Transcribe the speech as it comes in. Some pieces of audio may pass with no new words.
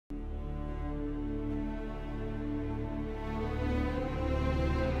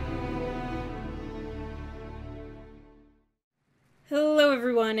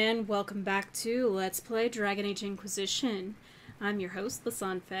everyone, and welcome back to Let's Play Dragon Age Inquisition. I'm your host,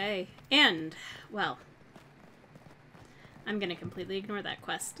 Lasan Faye, and, well, I'm gonna completely ignore that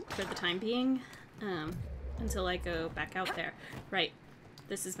quest for the time being, until I go back out there. Right,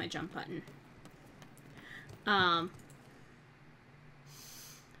 this is my jump button.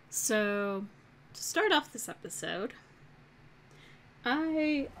 So, to start off this episode,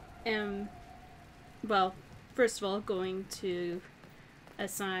 I am, well, first of all, going to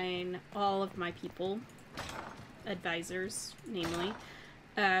assign all of my people, advisors, namely,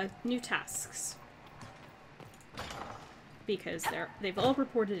 new tasks. Because they've all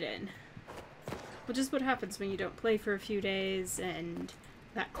reported in. Which is what happens when you don't play for a few days and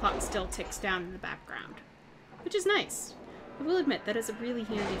that clock still ticks down in the background. Which is nice. I will admit, that is a really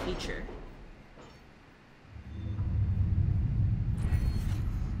handy feature.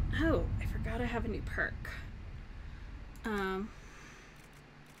 Oh, I forgot I have a new perk.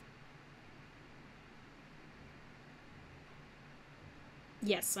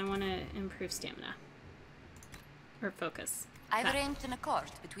 Yes, I want to improve stamina. Or focus. I've arranged an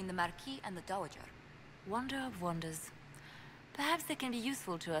accord between the Marquis and the Dowager. Wonder of wonders. Perhaps they can be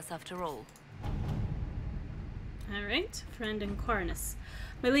useful to us after all. Alright, friend Inquisition.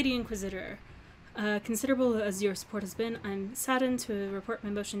 My Lady Inquisitor, considerable as your support has been, I'm saddened to report my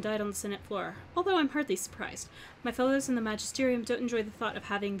motion died on the Senate floor, although I'm hardly surprised. My fellows in the Magisterium don't enjoy the thought of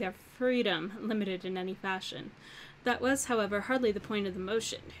having their freedom limited in any fashion. That was, however, hardly the point of the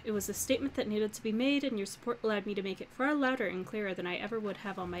motion. It was a statement that needed to be made, and your support allowed me to make it far louder and clearer than I ever would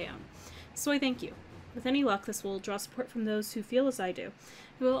have on my own. So I thank you. With any luck, this will draw support from those who feel as I do.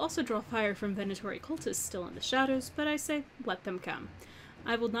 It will also draw fire from Venatori cultists still in the shadows, but I say, let them come.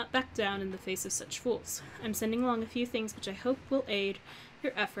 I will not back down in the face of such fools. I'm sending along a few things which I hope will aid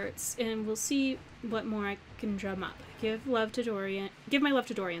your efforts, and we'll see what more I can drum up. Give my love to Dorian.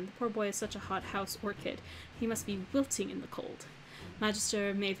 The poor boy is such a hot house orchid. He must be wilting in the cold.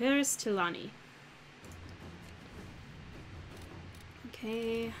 Magister Maeveris Tilani.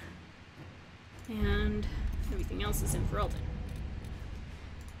 Okay. And everything else is in Ferelden.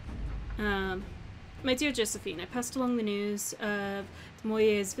 My dear Josephine, I passed along the news of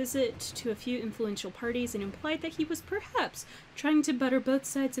Moyer's visit to a few influential parties and implied that he was perhaps trying to butter both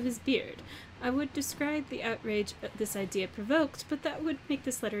sides of his beard. I would describe the outrage this idea provoked, but that would make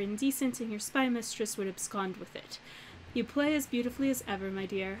this letter indecent, and your spy mistress would abscond with it. You play as beautifully as ever, my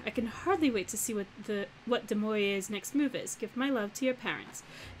dear. I can hardly wait to see what de Moyer's next move is. Give my love to your parents.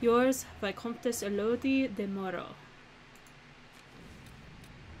 Yours, Vicomtesse Elodie de Moreau.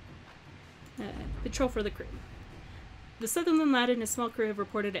 Patrol for the crew. The Sutherland lad and his small crew have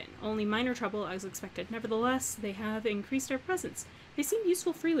reported in. Only minor trouble as expected. Nevertheless, they have increased our presence. They seem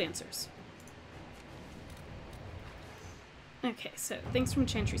useful freelancers. Okay, so thanks from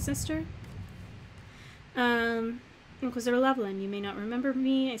Chantry Sister. Inquisitor Lavalin, you may not remember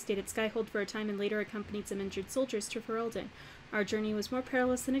me. I stayed at Skyhold for a time and later accompanied some injured soldiers to Ferelden. Our journey was more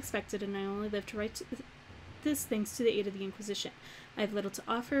perilous than expected, and I only lived to write this thanks to the aid of the Inquisition. I have little to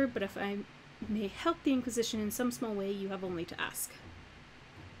offer, but if I may help the Inquisition in some small way, you have only to ask.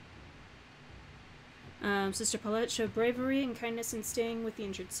 Sister Paulette showed bravery and kindness in staying with the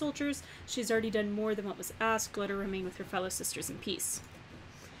injured soldiers. She has already done more than what was asked. Let her remain with her fellow sisters in peace.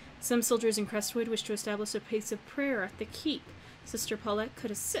 Some soldiers in Crestwood wish to establish a place of prayer at the keep. Sister Paulette could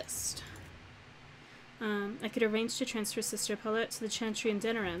assist. I could arrange to transfer Sister Paulette to the Chantry in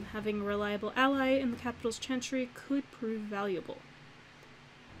Denerim. Having a reliable ally in the capital's Chantry could prove valuable.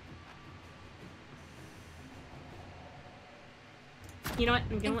 You know what?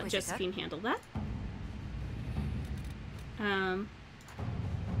 I'm gonna let Josephine handle that.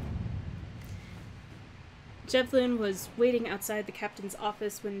 Jevlin was waiting outside the captain's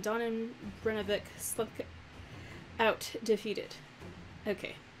office when Donan Brenovic slunk out defeated.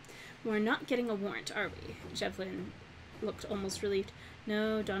 Okay. We're not getting a warrant, are we? Jevlin looked almost relieved.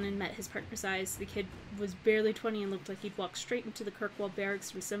 No, Donan met his partner's eyes. The kid was barely 20 and looked like he'd walked straight into the Kirkwall barracks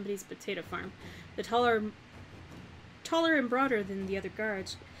from somebody's potato farm. The taller and broader than the other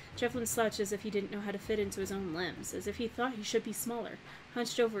guards, Jevlin slouched as if he didn't know how to fit into his own limbs, as if he thought he should be smaller,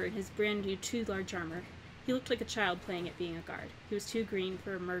 hunched over in his brand new too large armor. He looked like a child playing at being a guard. He was too green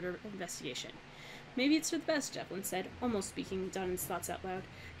for a murder investigation. Maybe it's for the best, Jevlin said, almost speaking Donan's thoughts out loud.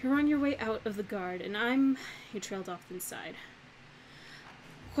 You're on your way out of the guard, and I'm... He trailed off and sighed.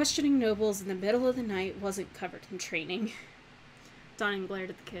 Questioning nobles in the middle of the night wasn't covered in training. Donan glared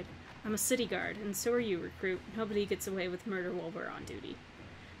at the kid. I'm a city guard, and so are you, recruit. Nobody gets away with murder while we're on duty.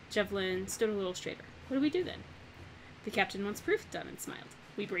 Jevlin stood a little straighter. What do we do then? The captain wants proof, Donan smiled.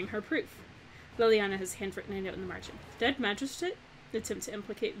 We bring her proof. Liliana has handwritten a note in the margin. Dead magistrate? Attempt to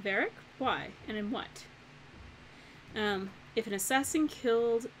implicate Varric? Why? And in what? If an assassin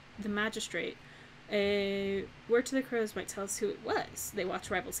killed the magistrate, a word to the crows might tell us who it was. They watch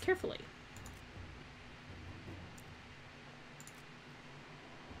rivals carefully.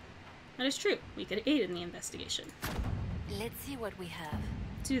 That is true. We could aid in the investigation. Let's see what we have.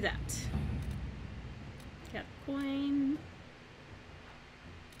 Do that. Got a coin.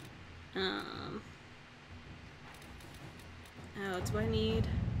 Oh, do I need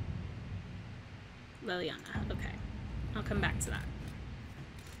Liliana? Okay. I'll come back to that.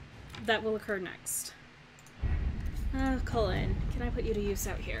 That will occur next. Cullen, can I put you to use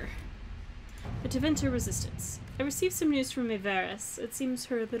out here? The Teventer Resistance. I received some news from Maevaris. It seems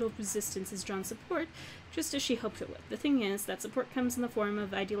her little resistance has drawn support, just as she hoped it would. The thing is, that support comes in the form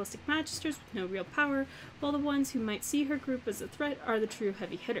of idealistic magisters with no real power, while the ones who might see her group as a threat are the true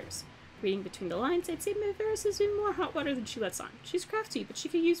heavy hitters. Reading between the lines, I'd say Maevaris is in more hot water than she lets on. She's crafty, but she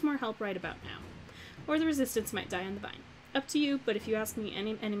could use more help right about now. Or the Resistance might die on the vine. Up to you, but if you ask me,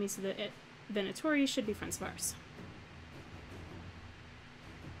 any enemies of the Venatori should be friends of ours.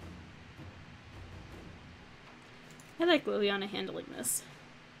 I like Liliana handling this.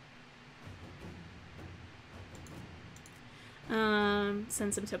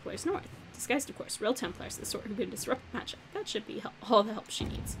 Send some Templars north. Disguised, of course. Real Templars, the sort who can disrupt magic. That should be all the help she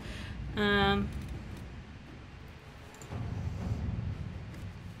needs.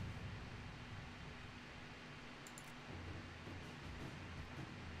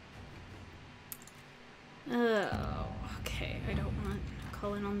 Oh, okay. I don't want to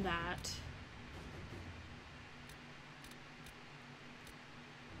call in on that.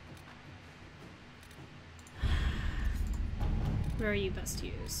 Where are you best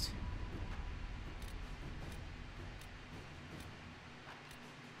used?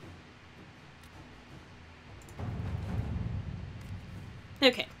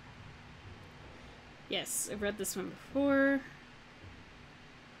 Okay. Yes, I've read this one before.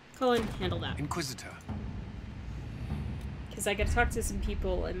 Colin, handle that. Inquisitor. Because I gotta talk to some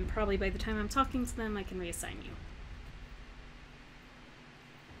people, and probably by the time I'm talking to them, I can reassign you.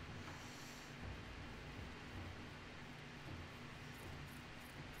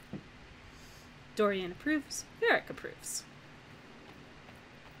 Dorian approves. Varric approves.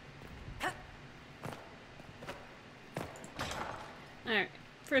 Alright,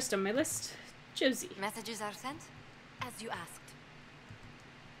 first on my list, Josie. Messages are sent, as you asked.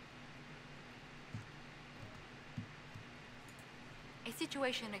 A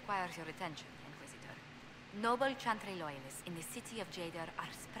situation requires your attention, Inquisitor. Noble Chantry loyalists in the city of Jadar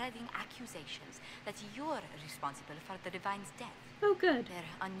are spreading accusations that you're responsible for the Divine's death. Oh, good.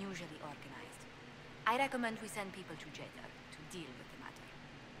 They're unusually organized. I recommend we send people to Jadar to deal with the matter.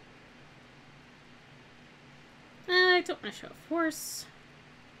 I don't want to show force.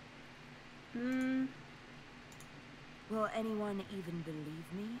 Will anyone even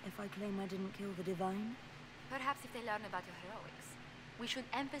believe me if I claim I didn't kill the Divine? Perhaps if they learn about your heroics. We should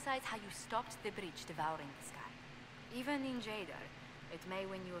emphasize how you stopped the breach devouring the sky. Even in Jadar, it may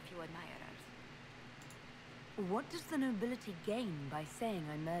win you a few admirers. What does the nobility gain by saying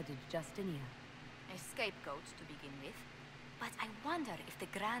I murdered Justinia? A scapegoat to begin with. But I wonder if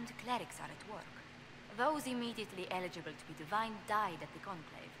the Grand Clerics are at work. Those immediately eligible to be divine died at the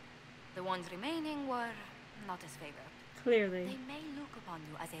Conclave. The ones remaining were not as favored. Clearly. They may look upon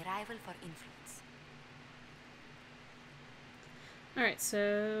you as a rival for influence. Alright,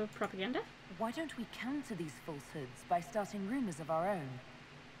 so propaganda? Why don't we counter these falsehoods by starting rumors of our own?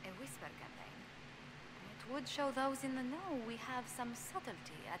 A whisper campaign. It would show those in the know we have some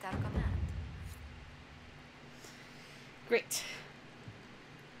subtlety at our command. Great.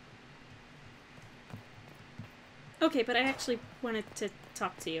 Okay, but I actually wanted to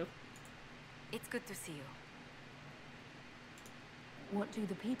talk to you. It's good to see you. What do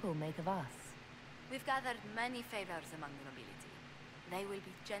the people make of us? We've gathered many favors among the nobility. They will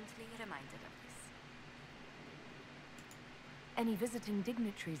be gently reminded of this. Any visiting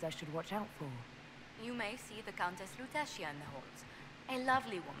dignitaries I should watch out for? You may see the Countess Lutetia in the halls. A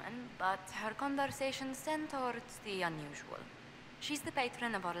lovely woman, but her conversations tend towards the unusual. She's the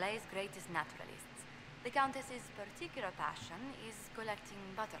patron of Orlay's greatest naturalists. The Countess's particular passion is collecting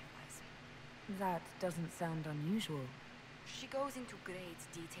butterflies. That doesn't sound unusual. She goes into great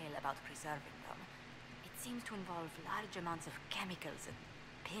detail about preserving them. It seems to involve large amounts of chemicals and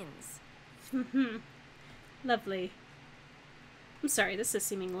pins. Lovely. I'm sorry, this is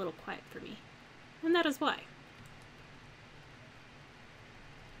seeming a little quiet for me. And that is why.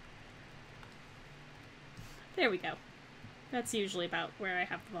 There we go. That's usually about where I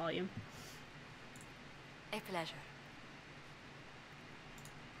have the volume. A pleasure.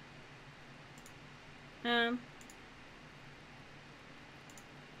 Who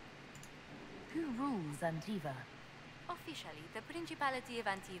rules Antiva? Officially, the Principality of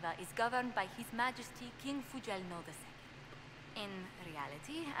Antiva is governed by His Majesty King Fugelno II. In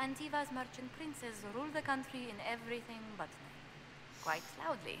reality, Antiva's merchant princes rule the country in everything but name. Quite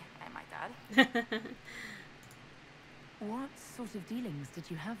loudly, I might add. What sort of dealings did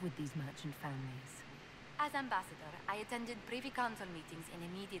you have with these merchant families? As ambassador, I attended Privy Council meetings in a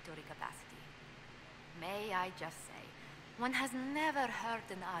mediatory capacity. May I just say, one has never heard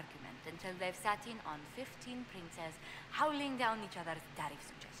an argument until they've sat in on 15 princes howling down each other's tariff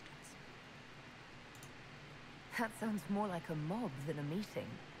suggestions. That sounds more like a mob than a meeting.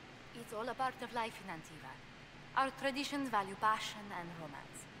 It's all a part of life in Antiva. Our traditions value passion and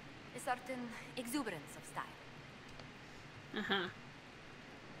romance, a certain exuberance of style. Uh-huh.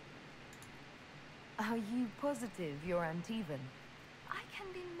 Are you positive you're Antivan? I can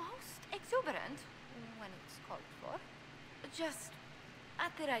be most exuberant when it's called for. Just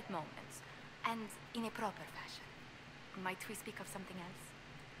at the right moments, and in a proper fashion. Might we speak of something else?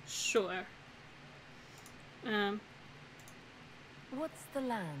 Sure. What's the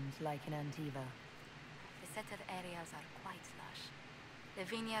land like in Antiva? The settled areas are quite lush. The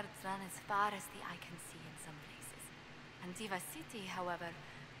vineyards run as far as the eye can see in some places. Antiva City, however,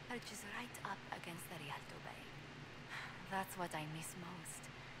 perches right up against the Rialto Bay. That's what I miss most.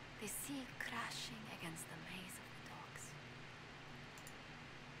 The sea crashing against the maze of the docks.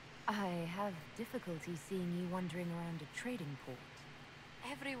 I have difficulty seeing you wandering around a trading port.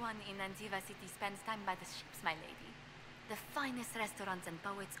 Everyone in Antiva City spends time by the ships, my lady. The finest restaurants and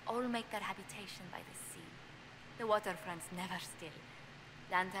poets all make their habitation by the sea. The waterfront's never still.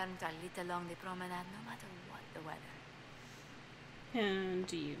 Lanterns are lit along the promenade no matter what the weather. And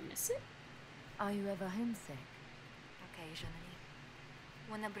do you miss it? Are you ever homesick? Occasionally.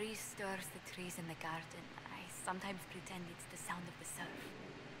 When a breeze stirs the trees in the garden, I sometimes pretend it's the sound of the surf.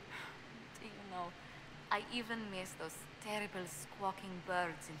 Do you know, I even miss those terrible squawking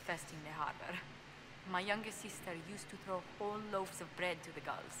birds infesting the harbor. My younger sister used to throw whole loaves of bread to the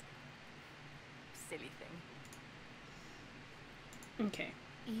gulls. Silly thing. Okay.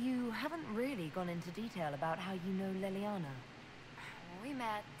 You haven't really gone into detail about how you know Leliana. We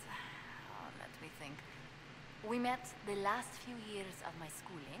met... let me think. We met the last few years of my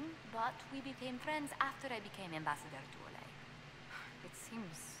schooling, but we became friends after I became ambassador to Olay. It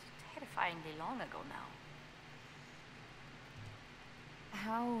seems terrifyingly long ago now.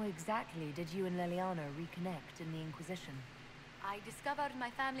 How exactly did you and Leliana reconnect in the Inquisition? I discovered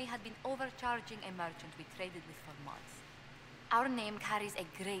my family had been overcharging a merchant we traded with for months. Our name carries a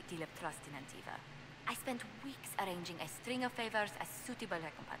great deal of trust in Antiva. I spent weeks arranging a string of favors as suitable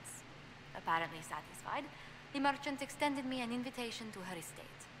recompense. Apparently satisfied, the merchant extended me an invitation to her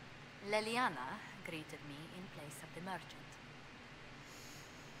estate. Leliana greeted me in place of the merchant.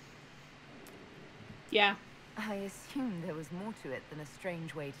 Yeah. I assumed there was more to it than a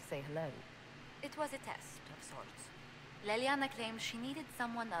strange way to say hello. It was a test of sorts. Leliana claimed she needed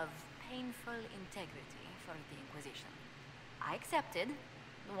someone of painful integrity for the Inquisition. I accepted,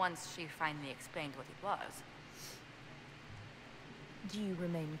 once she finally explained what it was. Do you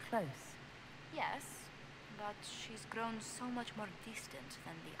remain close? Yes, but she's grown so much more distant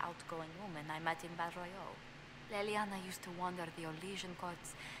than the outgoing woman I met in Val Royaux. Leliana used to wander the Orlesian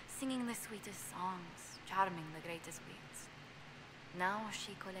courts, singing the sweetest songs, charming the greatest queens. Now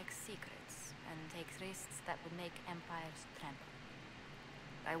she collects secrets and takes risks that would make empires tremble.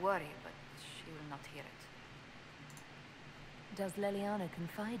 I worry, but she will not hear it. Does Leliana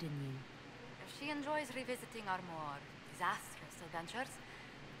confide in you? She enjoys revisiting our more disastrous adventures.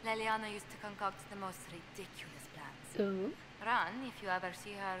 Leliana used to concoct the most ridiculous plans. Oh. Run if you ever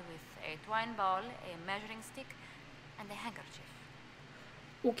see her with a twine ball, a measuring stick, and a handkerchief.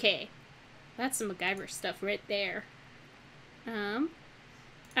 Okay. That's some MacGyver stuff right there.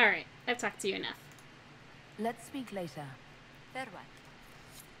 Alright. I've talked to you enough. Let's speak later. Farewell.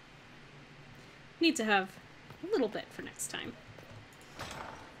 Need to have a little bit for next time.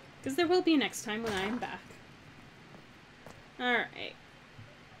 Because there will be a next time when I am back. Alright.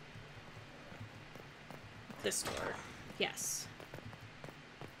 This door. Yes.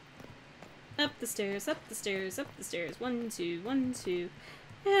 Up the stairs, up the stairs, up the stairs. 1, 2, 1, 2.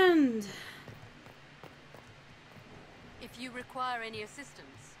 And... If you require any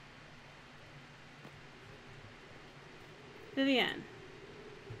assistance. Vivienne.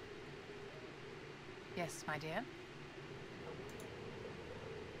 Yes, my dear.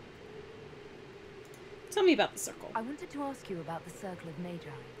 Tell me about the circle. I wanted to ask you about the Circle of Magi.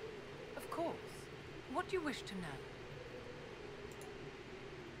 Of course. What do you wish to know?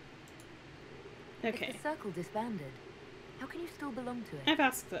 Okay. If the circle disbanded, how can you still belong to it? I've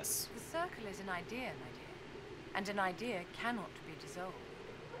asked this. The circle is an idea, my dear. And an idea cannot be dissolved.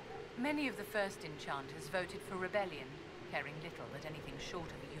 Many of the first enchanters voted for rebellion, caring little that anything short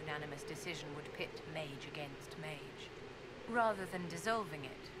of a unanimous decision would pit mage against mage. Rather than dissolving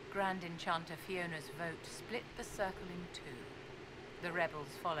it, Grand Enchanter Fiona's vote split the circle in two. The rebels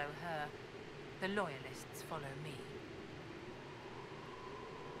follow her, the loyalists follow me.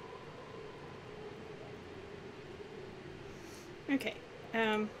 Okay.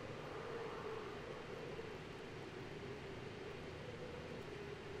 I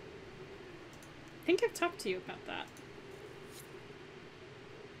think I've talked to you about that.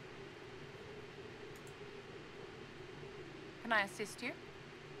 Can I assist you?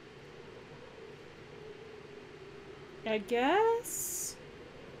 I guess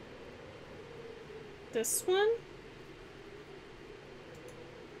this one?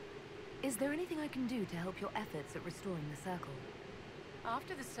 Is there anything I can do to help your efforts at restoring the circle?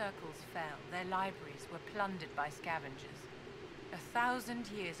 After the circles fell, their libraries were plundered by scavengers. 1,000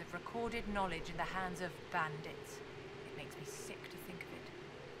 years of recorded knowledge in the hands of bandits. It makes me sick to think of it.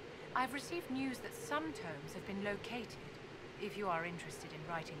 I've received news that some tomes have been located, if you are interested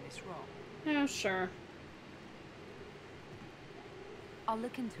in righting this wrong. Oh, sure. I'll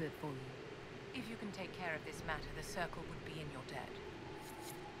look into it for you. If you can take care of this matter, the circle would be in your debt.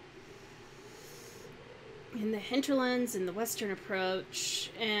 In the hinterlands, in the western approach,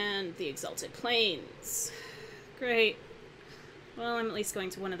 and the exalted plains. Great. Well, I'm at least going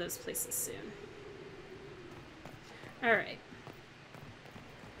to one of those places soon. Alright.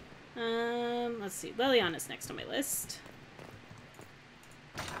 Let's see. Leliana's next on my list.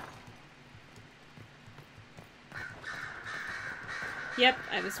 Yep,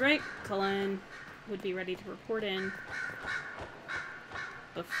 I was right. Cullen would be ready to report in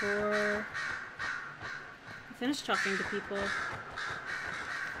before I finish talking to people.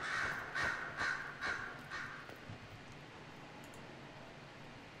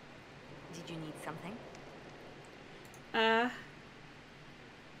 Did you need something?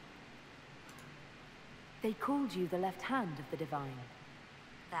 They called you the left hand of the Divine.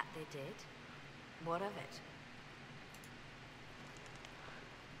 That they did. What of it?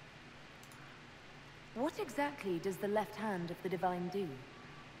 What exactly does the left hand of the Divine do?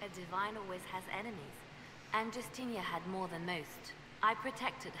 A divine always has enemies, and Justinia had more than most. I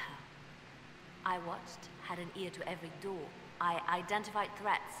protected her. I watched, had an ear to every door. I identified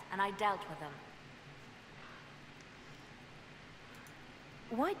threats, and I dealt with them.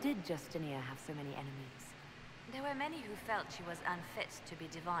 Why did Justinia have so many enemies? There were many who felt she was unfit to be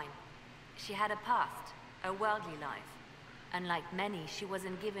divine. She had a past, a worldly life. Unlike many, she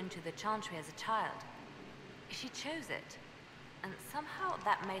wasn't given to the Chantry as a child. She chose it, and somehow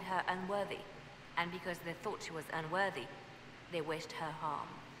that made her unworthy. And because they thought she was unworthy, they wished her harm.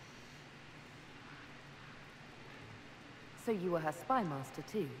 So you were her spy master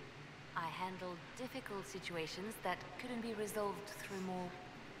too? I handled difficult situations that couldn't be resolved through more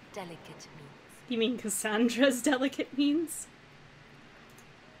delicate means. You mean Cassandra's delicate means?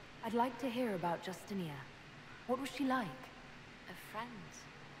 I'd like to hear about Justinia. What was she like? A friend.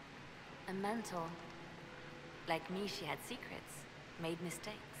 A mentor. Like me, she had secrets, made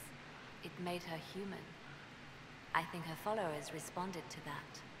mistakes. It made her human. I think her followers responded to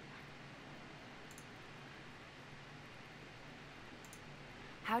that.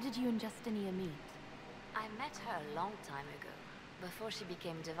 How did you and Justinia meet? I met her a long time ago, before she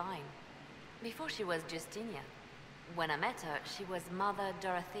became divine. Before she was Justinia. When I met her, she was Mother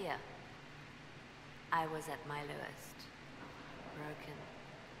Dorothea. I was at my lowest. Broken,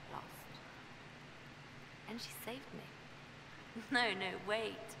 lost. And she saved me. No,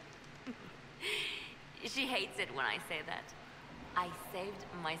 wait. She hates it when I say that. I saved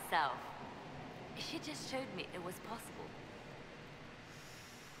myself. She just showed me it was possible.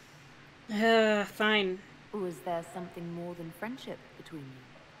 Fine. Was there something more than friendship between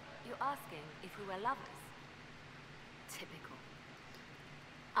you? You're asking if we were lovers? Typical.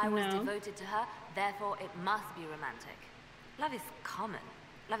 I was No. devoted to her, therefore it must be romantic. Love is common.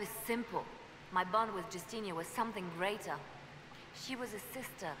 Love is simple. My bond with Justinia was something greater. She was a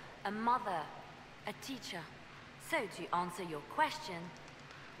sister, a mother, a teacher. So to answer your question,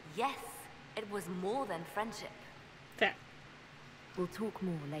 yes, it was more than friendship. Fair. We'll talk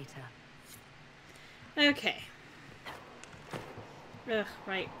more later. Okay. Ugh,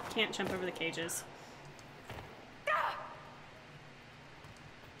 right. Can't jump over the cages.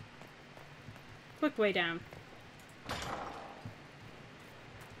 Quick way down.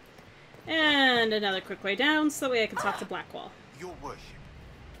 And another quick way down, so that way I can talk to Blackwall. Your worship.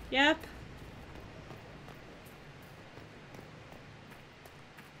 Yep.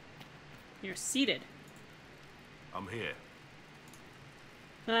 You're seated. I'm here.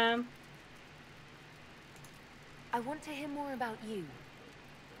 I want to hear more about you.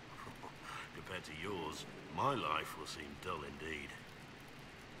 Compared to yours, my life will seem dull indeed.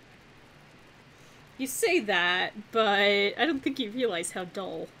 You say that, but I don't think you realize how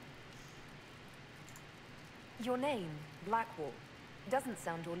dull. Your name, Blackwall, doesn't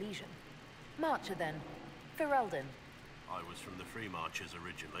sound Orlesian. Marcher, then. Ferelden. I was from the Free Marchers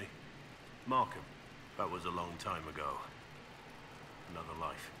originally. Markham. That was a long time ago. Another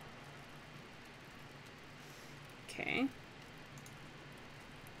life. Okay.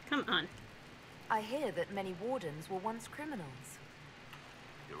 Come on. I hear that many wardens were once criminals.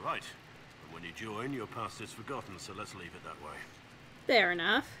 You're right. And when you join, your past is forgotten, so let's leave it that way. Fair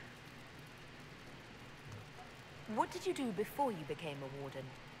enough. What did you do before you became a warden?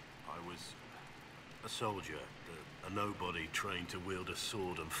 I was a soldier, a nobody trained to wield a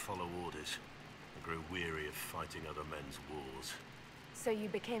sword and follow orders. I grew weary of fighting other men's wars. So you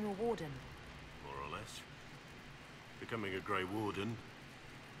became a warden? More or less. Becoming a Grey Warden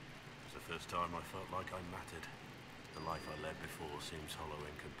was the first time I felt like I mattered. The life I led before seems hollow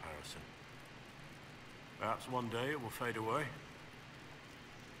in comparison. Perhaps one day it will fade away.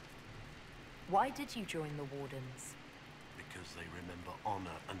 Why did you join the Wardens? Because they remember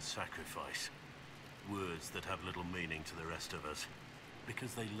honor and sacrifice. Words that have little meaning to the rest of us.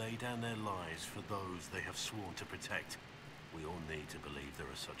 Because they lay down their lives for those they have sworn to protect. We all need to believe there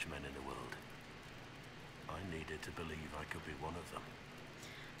are such men in the world. I needed to believe I could be one of them.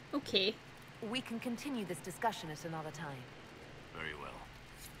 Okay. We can continue this discussion at another time. Very well.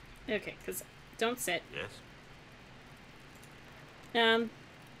 Okay, because don't sit. Yes?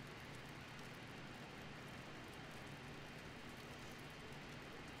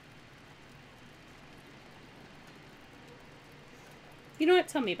 You know what?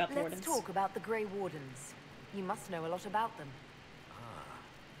 Tell me about the Let's Wardens. talk about the Grey Wardens. You must know a lot about them. Ah,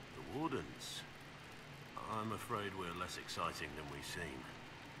 the Wardens. I'm afraid we're less exciting than we seem.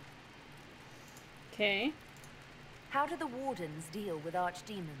 Okay. How do the Wardens deal with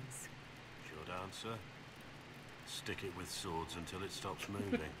archdemons? Short answer. Stick it with swords until it stops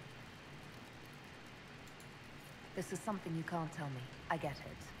moving. This is something you can't tell me. I get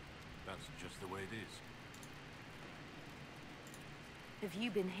it. That's just the way it is. Have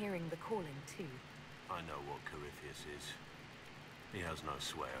you been hearing the calling too? I know what Corypheus is. He has no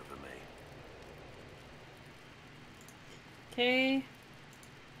sway over me. Okay.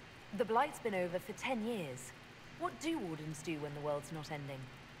 The Blight's been over for 10 years. What do Wardens do when the world's not ending?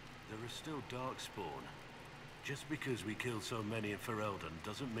 There are still Darkspawn. Just because we killed so many in Ferelden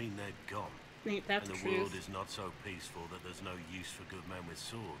doesn't mean they're gone. Wait, that's and the true. world is not so peaceful that there's no use for good men with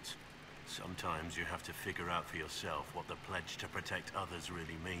swords. Sometimes you have to figure out for yourself what the pledge to protect others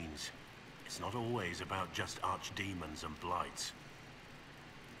really means. It's not always about just archdemons and blights.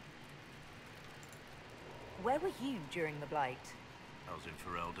 Where were you during the Blight? I was in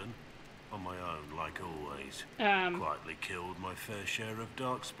Ferelden, on my own, like always. Quietly killed my fair share of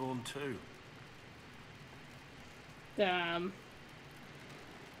Darkspawn too.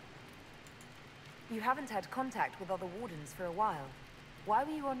 You haven't had contact with other Wardens for a while. Why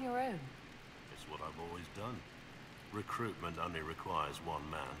were you on your own? It's what I've always done. Recruitment only requires one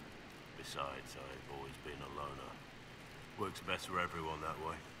man. Besides, I've always been a loner. Works best for everyone that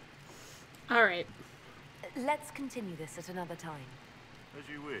way. Alright. Let's continue this at another time. As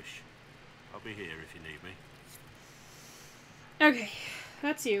you wish. I'll be here if you need me. Okay,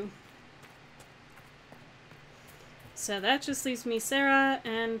 that's you. So that just leaves me, Sarah,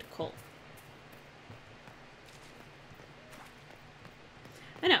 and Cole.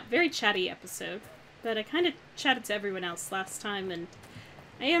 I know, very chatty episode, but I kind of chatted to everyone else last time, and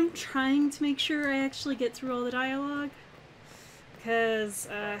I am trying to make sure I actually get through all the dialogue, because,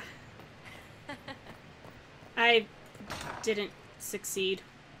 I didn't succeed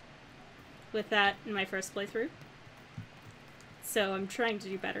with that in my first playthrough, so I'm trying to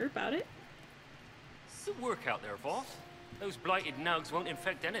do better about it. Good work out there, boss. Those blighted nugs won't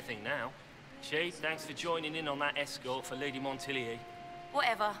infect anything now. Jade, thanks for joining in on that escort for Lady Montilier.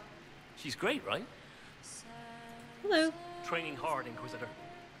 Whatever. She's great, right? Hello. Training hard, Inquisitor.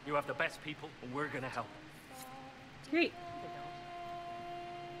 You have the best people, and we're gonna help. Great.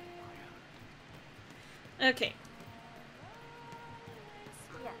 Okay.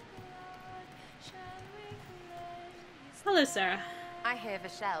 Hello, Sarah. I hear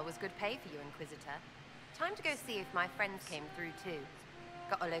Vashel was good pay for you, Inquisitor. Time to go see if my friends came through too.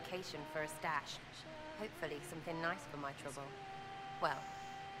 Got a location for a stash. Hopefully something nice for my trouble. Well,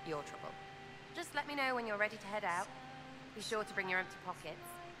 your trouble. Just let me know when you're ready to head out. Be sure to bring your empty pockets.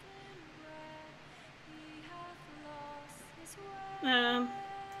 Um,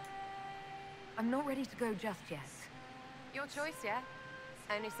 I'm not ready to go just yet. Your choice, yeah?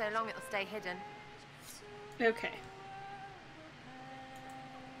 Only so long it'll stay hidden. okay.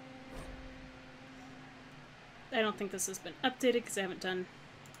 I don't think this has been updated because I haven't done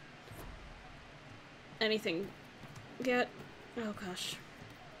anything yet. Oh gosh.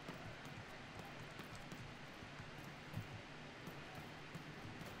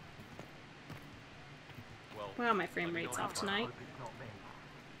 Wow, my frame rate's off tonight.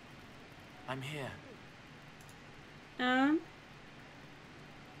 I'm here. Can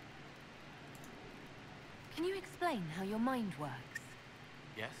you explain how your mind works?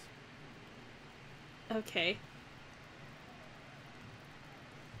 Yes? Okay.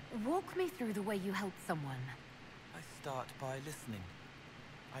 Walk me through the way you help someone. I start by listening.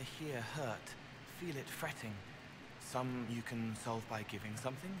 I hear hurt, feel it fretting. Some you can solve by giving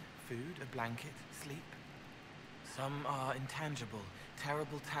something, food, a blanket, sleep. Some are intangible,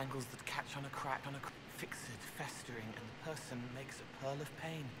 terrible tangles that catch on a crack, fix it, festering, and the person makes a pearl of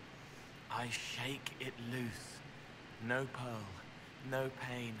pain. I shake it loose. No pearl, no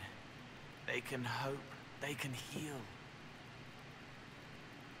pain. They can hope, they can heal.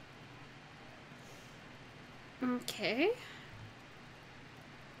 Okay.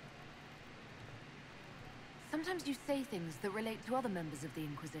 Sometimes you say things that relate to other members of the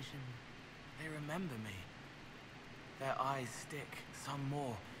Inquisition. They remember me. Their eyes stick, some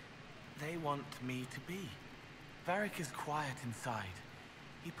more. They want me to be. Varric is quiet inside.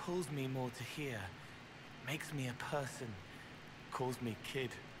 He pulls me more to hear, makes me a person, calls me kid,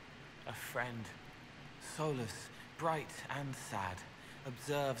 a friend. Soulless, bright and sad,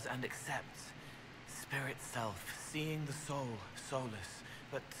 observes and accepts. Spirit self, seeing the soul, soulless,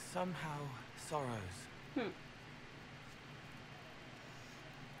 but somehow sorrows.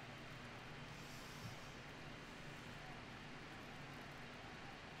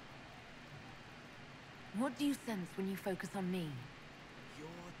 What do you sense when you focus on me? You're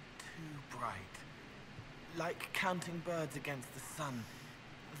too bright. Like counting birds against the sun.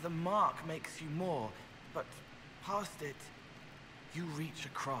 The mark makes you more, but past it, you reach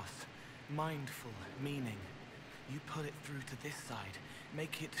across. Mindful, meaning. You pull it through to this side,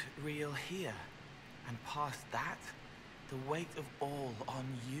 make it real here. And past that, the weight of all on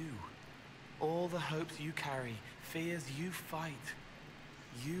you. All the hopes you carry, fears you fight.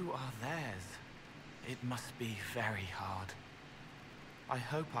 You are theirs. It must be very hard. I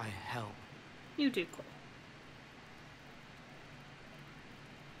hope I help. You do, Cole.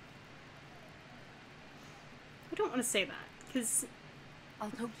 I don't want to say that, because...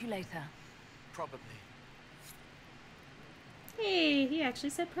 I'll talk to you later. Probably. Hey, he actually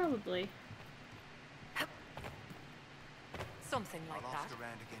said probably. Something like that.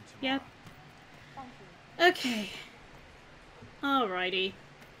 Yep. Okay. Alrighty.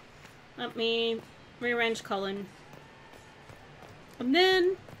 Let me rearrange Cullen. And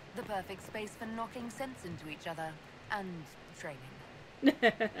then... The perfect space for knocking sense into each other. And training.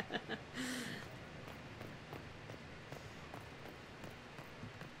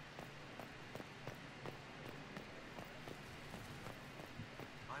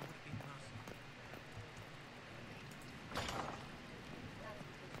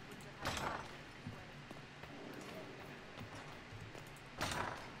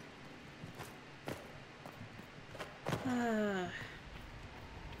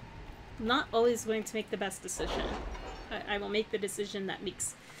 Not always going to make the best decision. I will make the decision that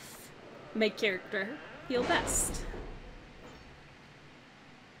makes my character feel best.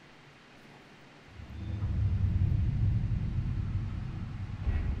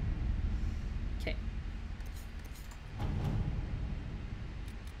 Okay.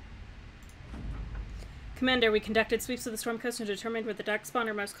 Commander, we conducted sweeps of the Storm Coast and determined where the Darkspawn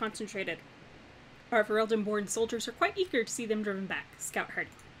are most concentrated. Our Ferelden-born soldiers are quite eager to see them driven back. Scout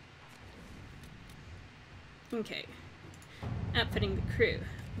Hardy. Okay. Outfitting the crew.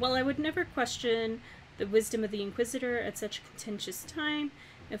 While I would never question the wisdom of the Inquisitor at such a contentious time,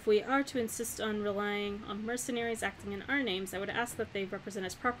 if we are to insist on relying on mercenaries acting in our names, I would ask that they represent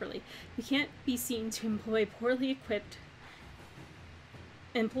us properly. We can't be seen to employ the poorly equipped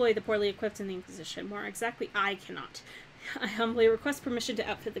in the Inquisition. More exactly, I cannot. I humbly request permission to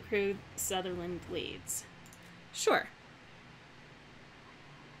outfit the crew Sutherland leads. Sure.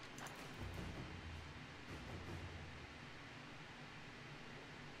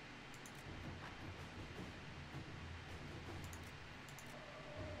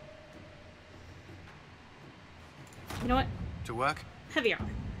 You know what? To work? Heavy armor.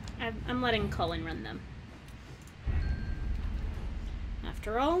 I'm letting Cullen run them.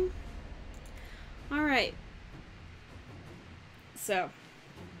 After all. Alright. So,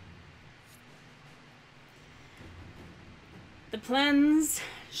 the plans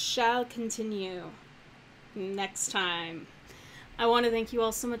shall continue next time. I want to thank you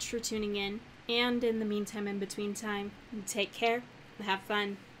all so much for tuning in, and in the meantime, in between time, take care, have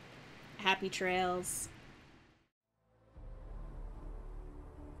fun, happy trails.